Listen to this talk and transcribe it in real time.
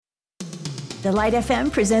The Light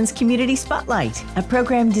FM presents Community Spotlight, a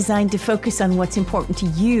program designed to focus on what's important to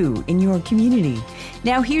you in your community.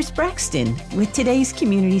 Now here's Braxton with today's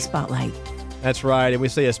Community Spotlight. That's right, and we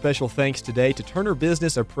say a special thanks today to Turner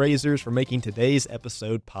Business Appraisers for making today's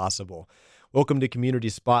episode possible. Welcome to Community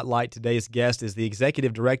Spotlight. Today's guest is the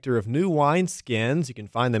Executive Director of New Wineskins. You can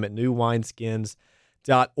find them at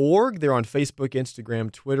newwineskins.org. They're on Facebook,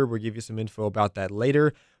 Instagram, Twitter. We'll give you some info about that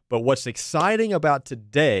later. But what's exciting about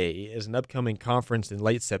today is an upcoming conference in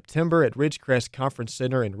late September at Ridgecrest Conference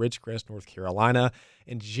Center in Ridgecrest, North Carolina.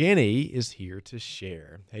 And Jenny is here to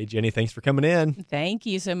share. Hey, Jenny, thanks for coming in. Thank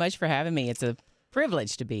you so much for having me. It's a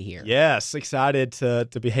privilege to be here. Yes, excited to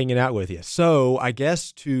be hanging out with you. So I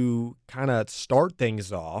guess to kind of start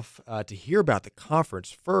things off, to hear about the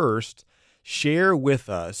conference first, share with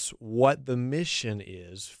us what the mission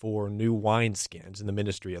is for New Wineskins and the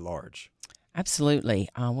ministry at large. Absolutely.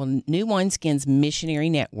 New Wineskins Missionary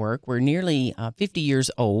Network, we're nearly 50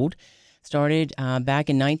 years old. Started back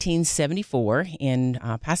in 1974 in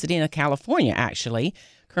Pasadena, California, actually.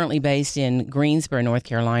 Currently based in Greensboro, North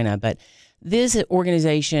Carolina. But this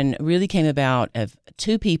organization really came about of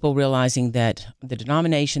two people realizing that the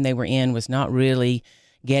denomination they were in was not really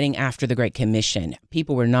getting after the Great Commission.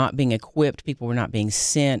 People were not being equipped. People were not being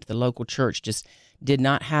sent. The local church just did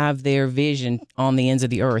not have their vision on the ends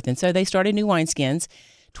of the earth. And so they started New Wineskins.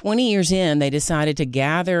 20 years in, they decided to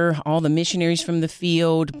gather all the missionaries from the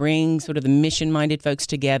field, bring sort of the mission-minded folks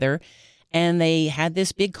together, and they had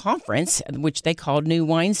this big conference, which they called New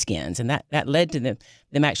Wineskins, and that led to them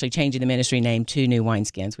actually changing the ministry name to New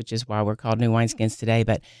Wineskins, which is why we're called New Wineskins today.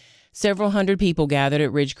 But several hundred people gathered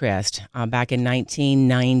at Ridgecrest back in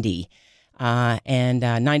 1990 and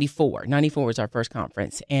 94. 94 was our first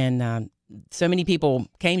conference, and so many people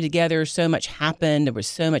came together, so much happened, there was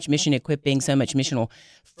so much mission equipping, so much missional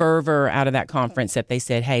fervor out of that conference that they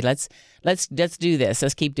said, hey, let's do this,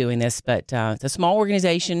 let's keep doing this. But it's a small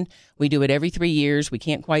organization. We do it every 3 years. We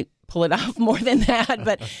can't quite pull it off more than that,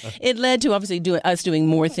 but it led to obviously us doing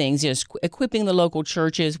more things, just equipping the local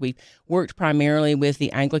churches. We've worked primarily with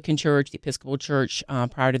the Anglican Church, the Episcopal Church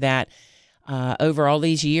prior to that. Over all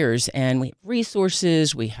these years, and we have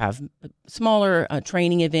resources, we have smaller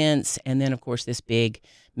training events, and then, of course, this big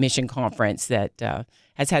mission conference that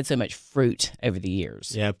has had so much fruit over the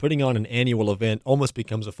years. Yeah, putting on an annual event almost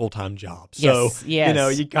becomes a full-time job. So,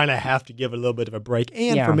 yes. You kind of have to give it a little bit of a break.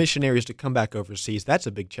 And for missionaries to come back overseas, that's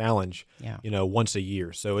a big challenge, once a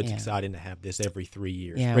year. So it's exciting to have this every 3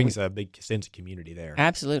 years. It brings a big sense of community there.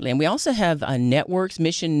 Absolutely. And we also have networks,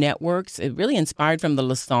 mission networks, really inspired from the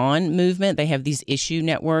Lausanne movement. They have these issue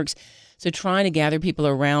networks. So trying to gather people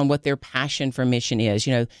around what their passion for mission is.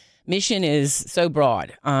 Mission is so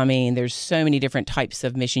broad. I mean, there's so many different types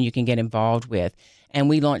of mission you can get involved with. And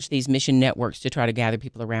we launched these mission networks to try to gather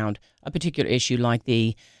people around a particular issue like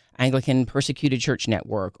the Anglican Persecuted Church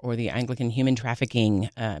Network or the Anglican Human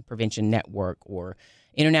Trafficking Prevention Network or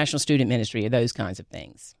International Student Ministry or those kinds of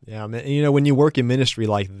things. Yeah, when you work in ministry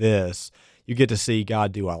like this, you get to see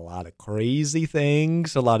God do a lot of crazy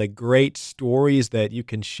things, a lot of great stories that you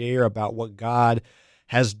can share about what God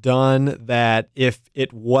has done that if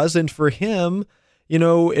it wasn't for him,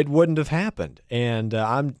 it wouldn't have happened. And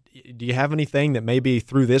do you have anything that maybe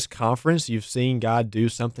through this conference you've seen God do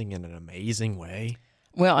something in an amazing way?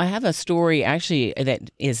 Well, I have a story actually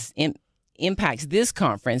that impacts this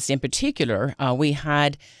conference in particular.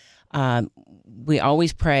 We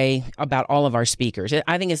always pray about all of our speakers.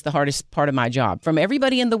 I think it's the hardest part of my job. From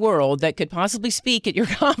everybody in the world that could possibly speak at your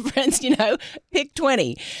conference, pick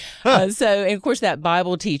 20. And of course, that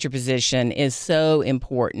Bible teacher position is so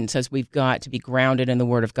important. So we've got to be grounded in the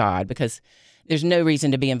Word of God because there's no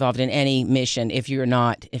reason to be involved in any mission if you're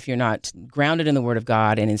not grounded in the Word of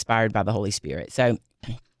God and inspired by the Holy Spirit. So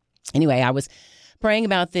anyway, I was praying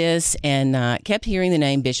about this and kept hearing the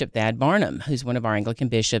name Bishop Thad Barnum, who's one of our Anglican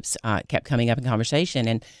bishops, kept coming up in conversation.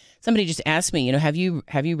 And somebody just asked me, have you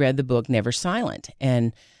read the book Never Silent?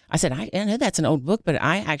 And I said, I know that's an old book, but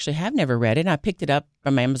I actually have never read it. And I picked it up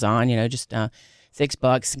from Amazon, just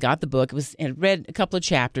 $6, got the book. And read a couple of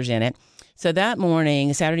chapters in it. So that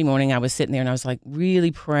morning, Saturday morning, I was sitting there and I was like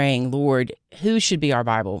really praying, Lord, who should be our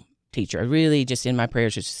Bible teacher? Really just in my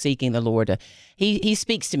prayers, just seeking the Lord. He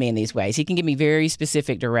speaks to me in these ways. He can give me very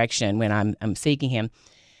specific direction when I'm seeking him.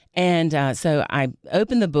 And so I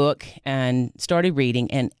opened the book and started reading.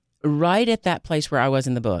 And right at that place where I was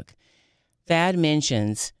in the book, Thad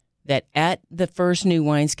mentions that at the first New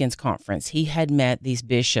Wineskins conference, he had met these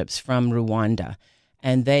bishops from Rwanda.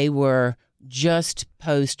 And they were just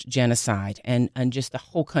post-genocide. And just the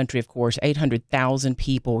whole country, of course, 800,000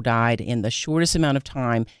 people died in the shortest amount of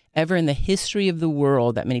time ever in the history of the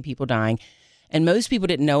world, that many people dying. and most people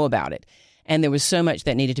didn't know about it. And there was so much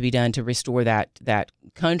that needed to be done to restore that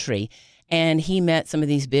country. And he met some of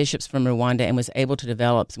these bishops from Rwanda and was able to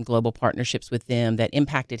develop some global partnerships with them that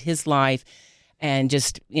impacted his life and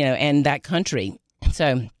just, and that country.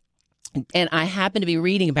 So, and I happened to be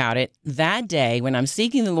reading about it that day when I'm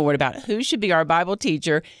seeking the Lord about who should be our Bible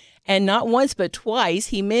teacher. And not once but twice,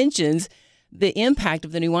 he mentions the impact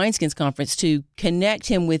of the New Wineskins Conference to connect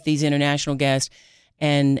him with these international guests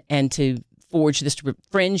and to forge this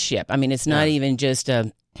friendship. I mean, it's not even just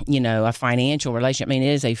a financial relationship. I mean,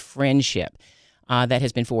 it is a friendship that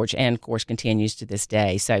has been forged and, of course, continues to this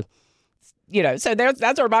day. So,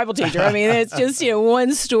 that's our Bible teacher. I mean, it's just,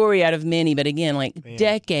 one story out of many. But again,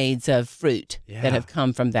 decades of fruit that have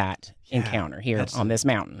come from that encounter here on this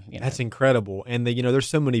mountain. That's incredible. And, there's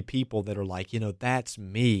so many people that are like, that's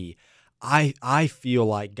me. I feel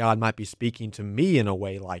like God might be speaking to me in a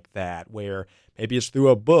way like that, where maybe it's through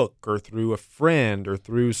a book or through a friend or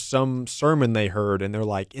through some sermon they heard, and they're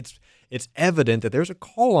like, it's evident that there's a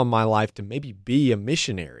call on my life to maybe be a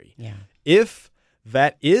missionary. Yeah. If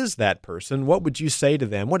that is that person, what would you say to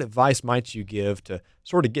them? What advice might you give to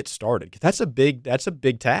sort of get started? 'Cause that's a big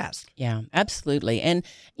task. Yeah, absolutely. And,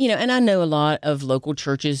 and I know a lot of local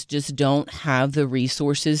churches just don't have the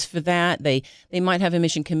resources for that. They might have a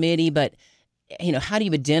mission committee, but, how do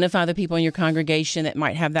you identify the people in your congregation that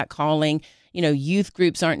might have that calling? Youth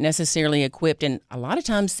groups aren't necessarily equipped. And a lot of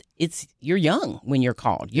times you're young when you're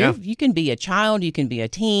called. You can be a child, you can be a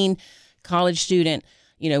teen, college student,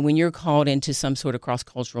 when you're called into some sort of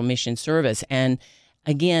cross-cultural mission service. And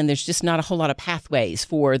again, there's just not a whole lot of pathways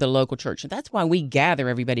for the local church. And that's why we gather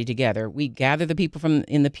everybody together. We gather the people from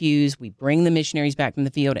in the pews, we bring the missionaries back from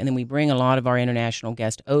the field, and then we bring a lot of our international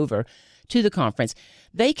guests over to the conference.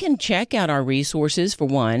 They can check out our resources, for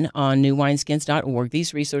one, on newwineskins.org.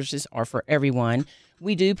 These resources are for everyone.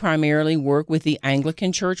 We do primarily work with the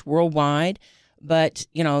Anglican Church worldwide, but,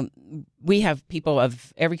 we have people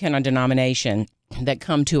of every kind of denomination that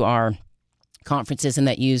come to our conferences and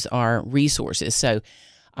that use our resources. So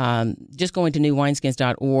just going to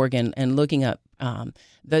newwineskins.org and looking up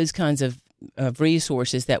those kinds of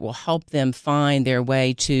resources that will help them find their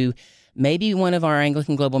way to maybe one of our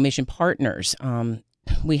Anglican Global Mission partners.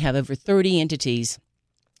 We have over 30 entities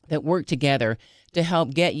that work together to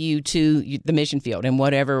help get you to the mission field in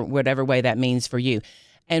whatever way that means for you.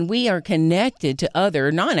 And we are connected to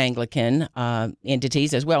other non-Anglican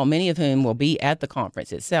entities as well, many of whom will be at the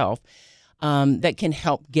conference itself, that can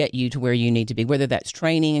help get you to where you need to be, whether that's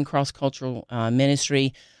training in cross-cultural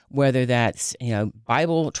ministry, whether that's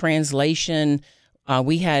Bible translation.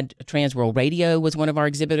 We had Trans World Radio was one of our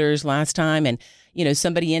exhibitors last time, and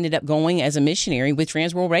somebody ended up going as a missionary with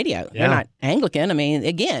Trans World Radio. They're not Anglican. I mean,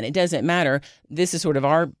 again, it doesn't matter. This is sort of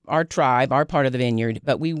our tribe, our part of the vineyard,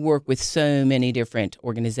 but we work with so many different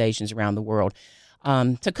organizations around the world.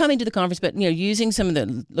 So coming to the conference, but using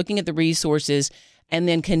looking at the resources and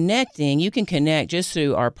then connecting. You can connect just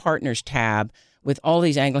through our partners tab with all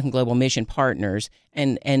these Anglican Global Mission partners,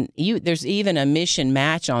 and there's even a mission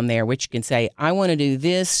match on there, which you can say, I want to do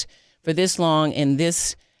this for this long and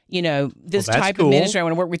this, this type of ministry. I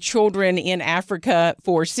want to work with children in Africa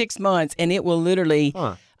for 6 months, and it will literally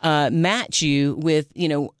match you with,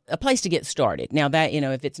 a place to get started. Now that,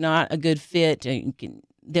 if it's not a good fit,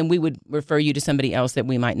 then we would refer you to somebody else that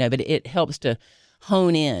we might know, but it helps to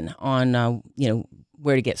hone in on,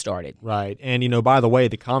 where to get started. Right. And, by the way,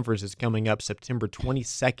 the conference is coming up September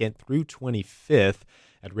 22nd through 25th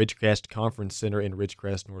at Ridgecrest Conference Center in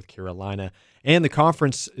Ridgecrest, North Carolina. And the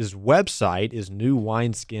conference's website is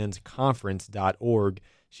newwineskinsconference.org.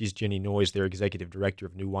 She's Jenny Noyes, their executive director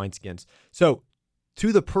of New Wineskins. So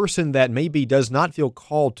to the person that maybe does not feel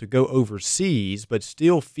called to go overseas, but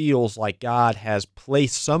still feels like God has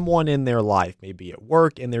placed someone in their life, maybe at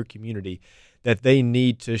work, in their community, that they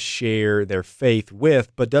need to share their faith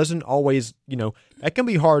with, but doesn't always, that can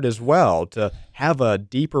be hard as well, to have a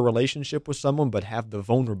deeper relationship with someone, but have the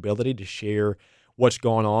vulnerability to share what's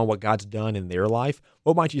going on, what God's done in their life.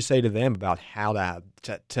 What might you say to them about how to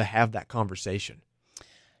have that conversation?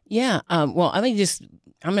 Yeah, well, I'm going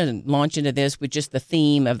to launch into this with just the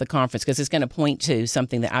theme of the conference, because it's going to point to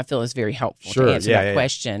something that I feel is very helpful to answer that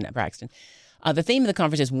question, Braxton. The theme of the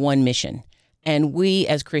conference is one mission. And we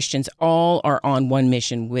as Christians all are on one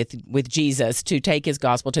mission with Jesus to take his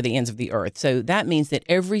gospel to the ends of the earth. So that means that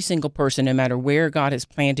every single person, no matter where God has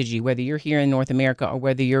planted you, whether you're here in North America or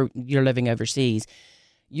whether you're living overseas,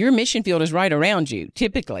 your mission field is right around you,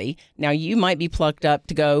 typically. Now, you might be plucked up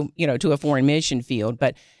to go, to a foreign mission field,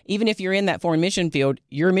 but even if you're in that foreign mission field,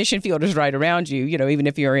 your mission field is right around you, even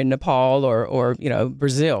if you're in Nepal or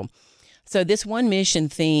Brazil. So this one mission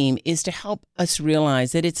theme is to help us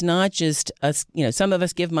realize that it's not just us, some of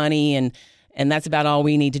us give money and that's about all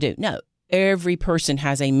we need to do. No, every person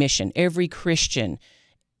has a mission. Every Christian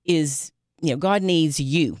is, God needs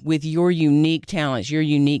you with your unique talents, your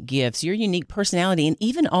unique gifts, your unique personality, and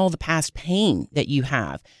even all the past pain that you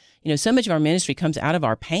have. So much of our ministry comes out of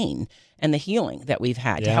our pain and the healing that we've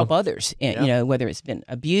had to help others, whether it's been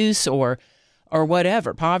abuse or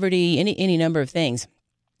whatever, poverty, any number of things.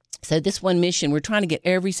 So this one mission, we're trying to get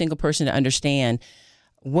every single person to understand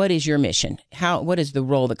what is your mission, what is the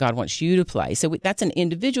role that God wants you to play. So that's an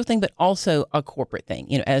individual thing, but also a corporate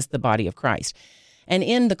thing, as the body of Christ. And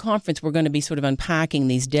in the conference, we're going to be sort of unpacking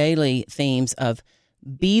these daily themes of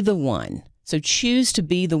be the one. So choose to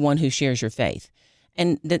be the one who shares your faith.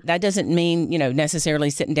 And that doesn't mean,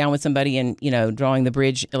 necessarily sitting down with somebody and, drawing the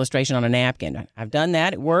bridge illustration on a napkin. I've done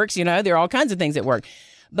that. It works. There are all kinds of things that work.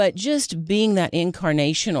 But just being that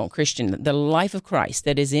incarnational Christian, the life of Christ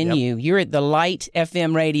that is in you. You're at the Light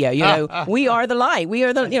FM radio. We are the light. We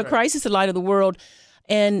are the, Christ is the light of the world.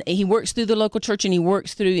 And he works through the local church and he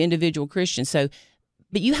works through individual Christians. So,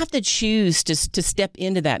 but you have to choose to step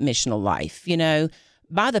into that missional life,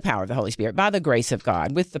 by the power of the Holy Spirit, by the grace of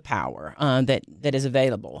God, with the power that is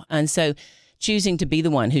available. And so choosing to be the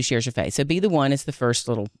one who shares your faith. So be the one is the first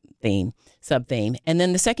little sub-theme. And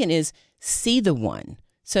then the second is see the one.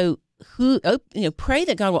 So pray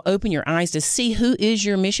that God will open your eyes to see who is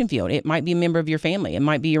your mission field. It might be a member of your family. It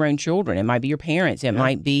might be your own children. It might be your parents. It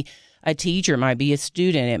might be a teacher. It might be a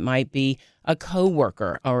student. It might be a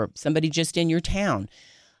coworker or somebody just in your town.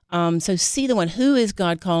 So see the one. Who is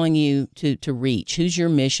God calling you to reach? Who's your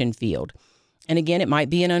mission field? And again, it might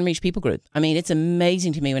be an unreached people group. I mean, it's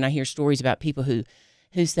amazing to me when I hear stories about people who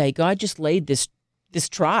say, God just laid this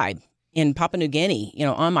tribe in Papua New Guinea,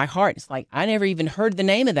 on my heart. It's like, I never even heard the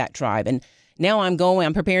name of that tribe. And now I'm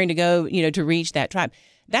preparing to go, to reach that tribe.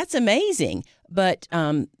 That's amazing. But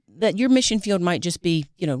that your mission field might just be,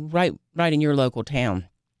 right in your local town.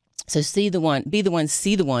 So see the one, be the one,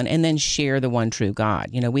 see the one, and then share the one true God.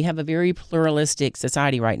 We have a very pluralistic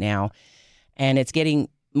society right now, and it's getting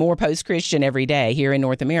more post-Christian every day here in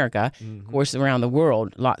North America. Mm-hmm. Of course, around the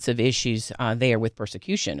world, lots of issues there with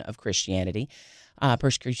persecution of Christianity.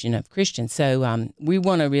 Persecution of Christians. So we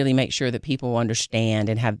want to really make sure that people understand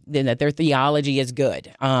and that their theology is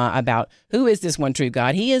good about who is this one true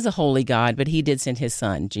God. He is a holy God, but he did send his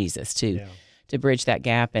son, Jesus, to bridge that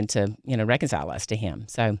gap and to reconcile us to him.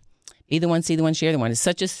 So be the one, see the one, share the one. It's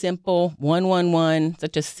such a simple 1-1-1,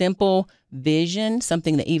 such a simple vision,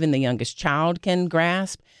 something that even the youngest child can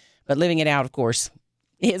grasp. But living it out, of course,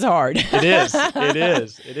 is hard. It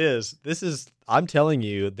is. This is, I'm telling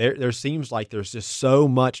you, there seems like there's just so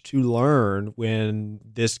much to learn when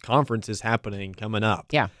this conference is happening coming up.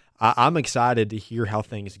 Yeah. I'm excited to hear how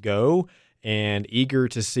things go and eager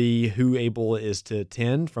to see who able is to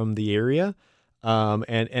attend from the area.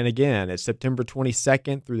 And again, it's September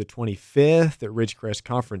 22nd through the 25th at Ridgecrest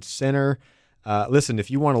Conference Center. Listen, if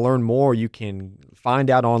you want to learn more, you can find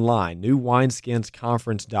out online,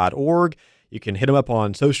 newwineskinsconference.org. You can hit them up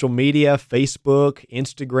on social media, Facebook,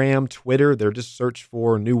 Instagram, Twitter. They're just search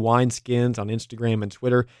for New Wineskins on Instagram and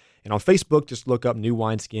Twitter. And on Facebook, just look up New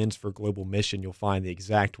Wineskins for Global Mission. You'll find the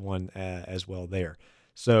exact one as well there.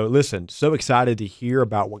 So listen, so excited to hear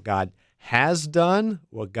about what God has done,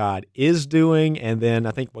 what God is doing, and then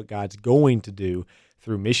I think what God's going to do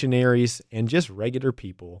through missionaries and just regular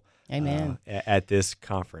people. Amen. At this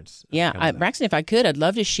conference. Yeah, Braxton, if I could, I'd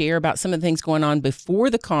love to share about some of the things going on before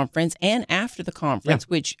the conference and after the conference,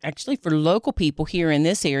 which actually for local people here in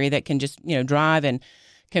this area that can just, drive and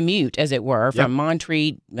commute, as it were, from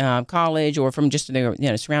Montreat College or from just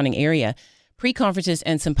the surrounding area, pre-conferences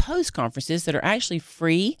and some post-conferences that are actually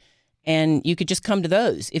free. And you could just come to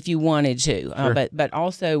those if you wanted to. Sure. But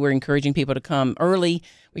also we're encouraging people to come early.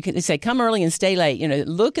 We could say come early and stay late.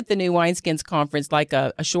 Look at the New Wineskins Conference like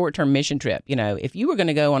a short-term mission trip. If you were going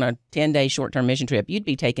to go on a 10-day short-term mission trip, you'd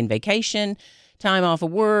be taking vacation, time off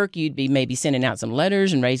of work. You'd be maybe sending out some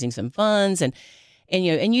letters and raising some funds. And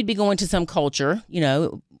you'd be going to some culture,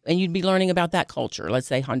 and you'd be learning about that culture, let's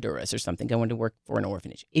say Honduras or something, going to work for an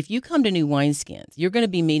orphanage. If you come to New Wineskins, you're going to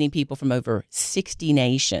be meeting people from over 60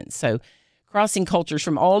 nations. So crossing cultures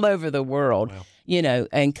from all over the world,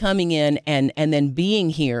 and coming in and then being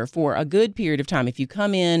here for a good period of time. If you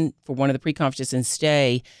come in for one of the pre-conferences and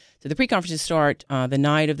stay, so the pre-conferences start the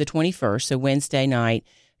night of the 21st, so Wednesday night,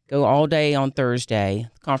 go all day on Thursday.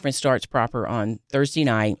 The conference starts proper on Thursday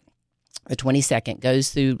night, the 22nd, goes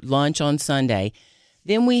through lunch on Sunday.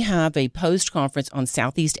 Then we have a post-conference on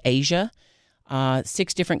Southeast Asia.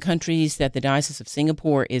 6 different countries that the Diocese of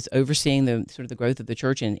Singapore is overseeing the sort of the growth of the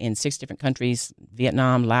church in 6 different countries: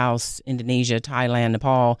 Vietnam, Laos, Indonesia, Thailand,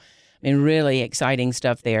 Nepal. I mean, really exciting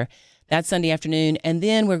stuff there. That's Sunday afternoon. And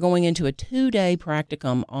then we're going into a 2-day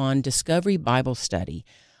practicum on Discovery Bible Study.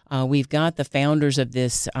 We've got the founders of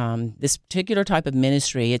this particular type of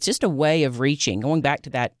ministry. It's just a way of reaching, going back to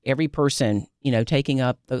that every person, taking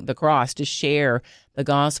up the cross to share the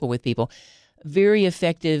gospel with people. Very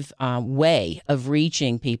effective way of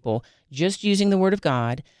reaching people, just using the Word of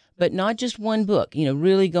God, but not just one book,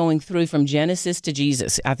 really going through from Genesis to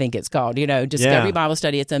Jesus, I think it's called, Discovery Bible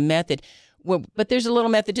Study. It's a method. Well, but there's a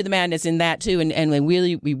little method to the madness in that too, and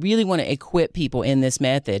we really want to equip people in this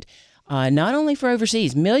method, not only for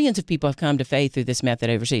overseas. Millions of people have come to faith through this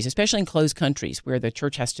method overseas, especially in closed countries where the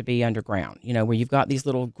church has to be underground, where you've got these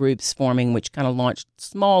little groups forming which kind of launch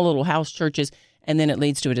small little house churches. And then it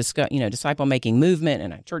leads to a disciple-making movement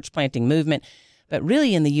and a church-planting movement. But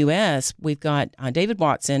really in the U.S., we've got David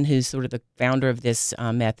Watson, who's sort of the founder of this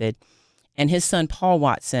method, and his son Paul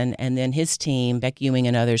Watson, and then his team, Beck Ewing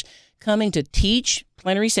and others, coming to teach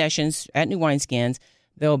plenary sessions at New Wineskins.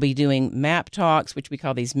 They'll be doing map talks, which we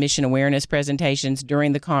call these mission awareness presentations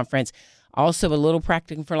during the conference. Also a little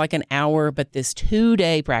practicum for like an hour, but this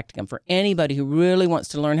 2-day practicum for anybody who really wants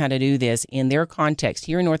to learn how to do this in their context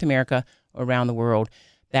here in North America, around the world.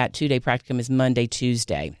 That 2-day practicum is Monday,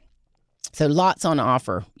 Tuesday. So lots on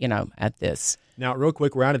offer, at this. Now, real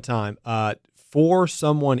quick, we're out of time. For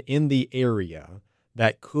someone in the area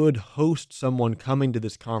that could host someone coming to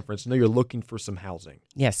this conference, I know you're looking for some housing.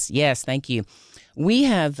 Yes, thank you. We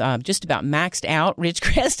have just about maxed out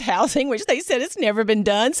Ridgecrest housing, which they said it's never been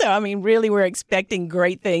done. So, really, we're expecting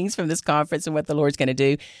great things from this conference and what the Lord's going to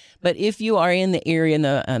do. But if you are in the area, in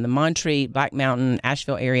the Monterey, Black Mountain,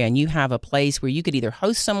 Asheville area, and you have a place where you could either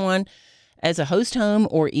host someone as a host home,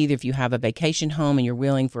 or either if you have a vacation home and you're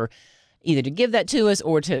willing for either to give that to us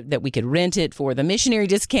or that we could rent it for the missionary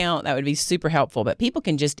discount, that would be super helpful. But people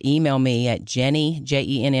can just email me at Jenny,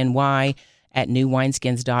 Jenny, at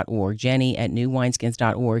newwineskins.org, Jenny at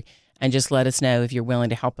newwineskins.org, and just let us know if you're willing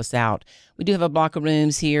to help us out. We do have a block of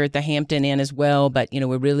rooms here at the Hampton Inn as well, but,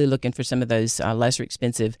 we're really looking for some of those lesser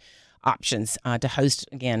expensive options to host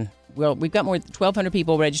again. Well, we've got more than 1,200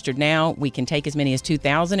 people registered now. We can take as many as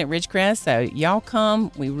 2,000 at Ridgecrest. So y'all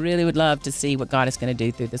come. We really would love to see what God is going to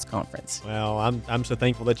do through this conference. Well, I'm so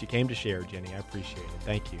thankful that you came to share, Jenny. I appreciate it.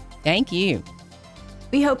 Thank you. Thank you.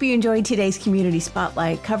 We hope you enjoyed today's Community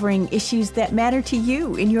Spotlight, covering issues that matter to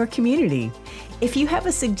you in your community. If you have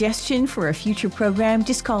a suggestion for a future program,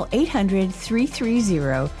 just call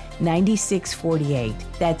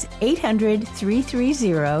 800-330-9648. That's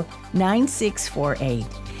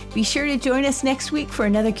 800-330-9648. Be sure to join us next week for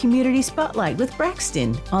another Community Spotlight with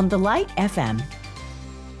Braxton on The Light FM.